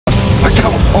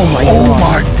Oh my god. Oh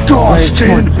my gosh,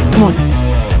 Jaden. Come on.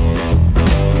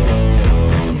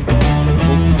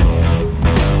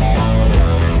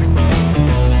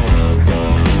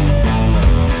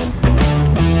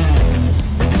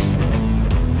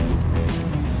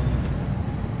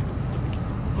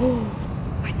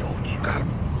 I told you. Got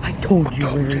him. I told you,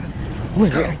 Larry.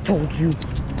 Larry, I told you.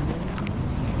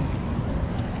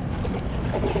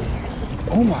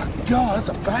 Oh my god, that's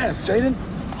a bass, Jaden.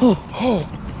 Oh,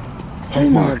 Oh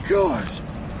my gosh.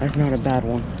 that's not a bad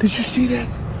one. Did you see that?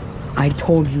 I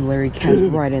told you, Larry.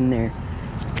 Cast right in there.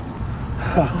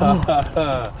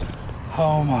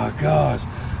 Oh my gosh.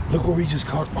 Look where we just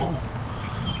caught. Oh,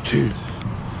 dude.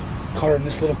 Caught her in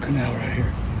this little canal right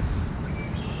here.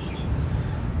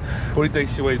 What do you think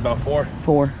she weighs? About 4?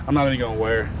 4. I'm not even gonna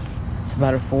weigh her. It's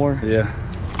about a 4. Yeah.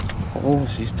 Oh,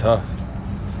 She's tough.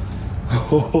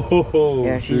 Oh,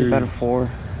 yeah, she's about a 4.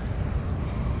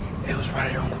 It was right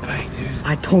here on the bank, dude.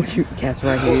 I told you, cast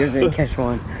right here. You're gonna catch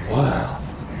one. Wow.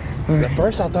 Right. At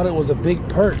first I thought it was a big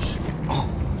perch. Oh.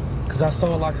 Cause I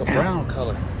saw like a brown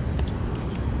color.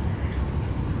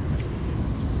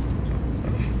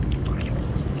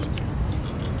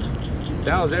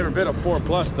 That was every bit of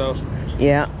 4+ though.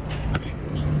 Yeah.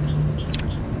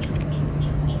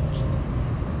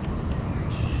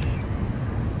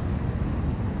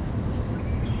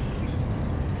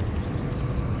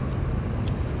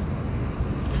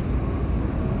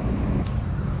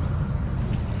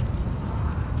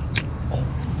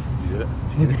 You did it.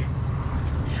 Look at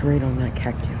it. Straight on that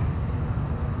cactus.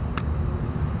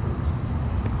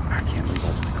 I can't believe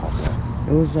I just caught that.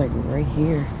 It was like right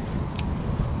here.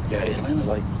 Yeah, it landed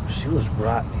like she was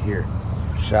right here.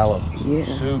 Shallow. Yeah.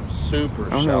 Super I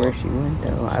don't know shallow. where she went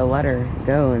though. I let her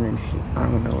go and then I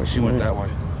don't know where She went that way.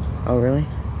 Oh really?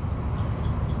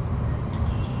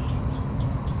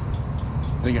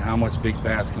 Think of how much big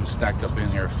bass come stacked up in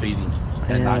here feeding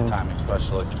I at know. nighttime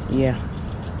especially. Yeah.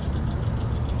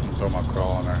 I'm gonna throw my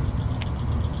crawl on there.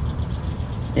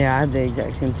 Yeah, I have the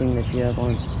exact same thing that you have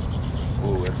on.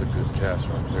 Ooh, that's a good cast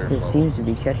right there. It bro. seems to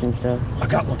be catching stuff. I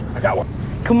got one.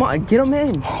 Come on, get them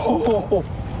in. Oh,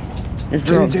 It's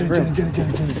real. Jenny.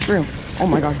 It's real. Oh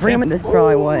my gosh, bring them in. This is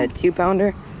probably what, a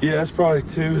 2-pounder? Yeah, that's probably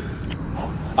 2.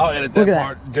 I'll edit that Look at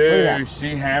part. that. Look at Dude, that.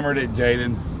 she hammered it,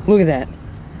 Jaden. Look at that.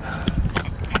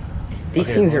 These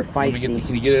Okay, things are let me get feisty.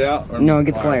 can you get it out? Or No,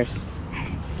 get the pliers.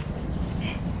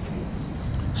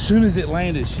 As soon as it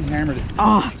landed, she hammered it.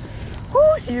 Ah, whoo,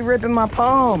 she's ripping my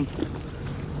palm.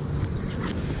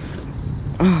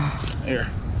 Here.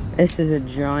 This is a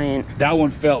giant. That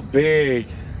one felt big.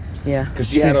 Yeah. Because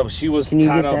she had she was Can you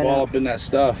tied get up that all out? up in that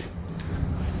stuff.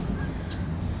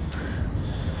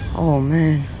 Oh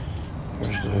man.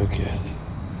 Where's the hook at?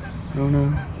 I don't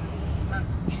know.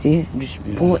 You see it? Just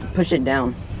pull it, push it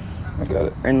down. I got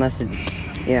it. Unless it's,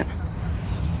 yeah.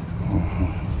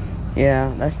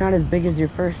 Yeah, that's not as big as your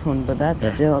first one, but that's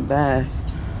still a bass.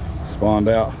 Spawned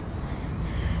out.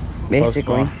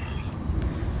 Basically.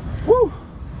 Woo!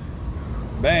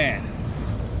 Man,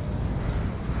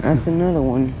 That's another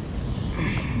one.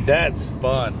 that's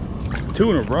fun.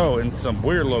 2 in a row in some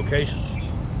weird locations.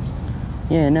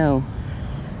 Yeah, no.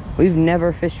 We've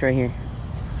never fished right here.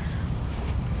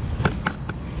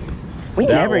 We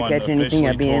That never one catch anything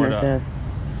at officially tore it up. BNSF.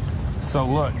 So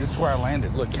look, this is where I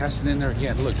landed. Look, cast it in there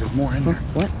again. Look, there's more in there.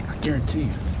 What? I guarantee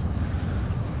you.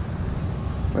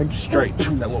 Where'd you Straight, that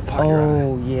little pocket right there.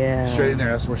 Oh, yeah. Straight in there,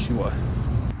 that's where she was.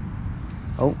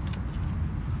 Oh.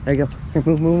 There you go. Here,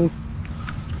 move.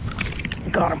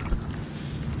 Got him.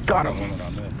 Got him.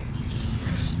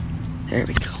 There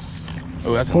we go.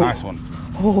 Oh, that's a nice one.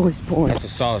 Oh, he's pulling. That's a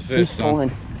solid fish, He's son.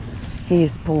 pulling. He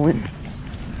is pulling.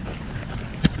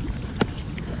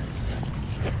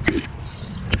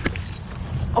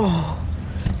 Oh.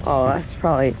 Oh, that's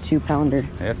probably a 2-pounder. Yeah,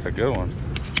 that's a good one.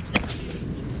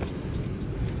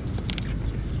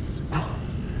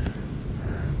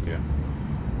 Yeah.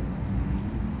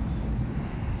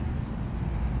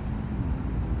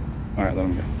 All right, let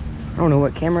him go. I don't know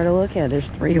what camera to look at. There's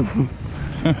 3 of them.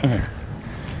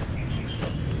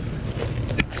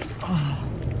 Oh,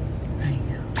 there you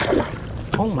go.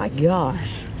 Oh my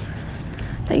gosh.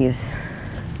 That thing is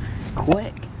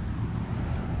quick.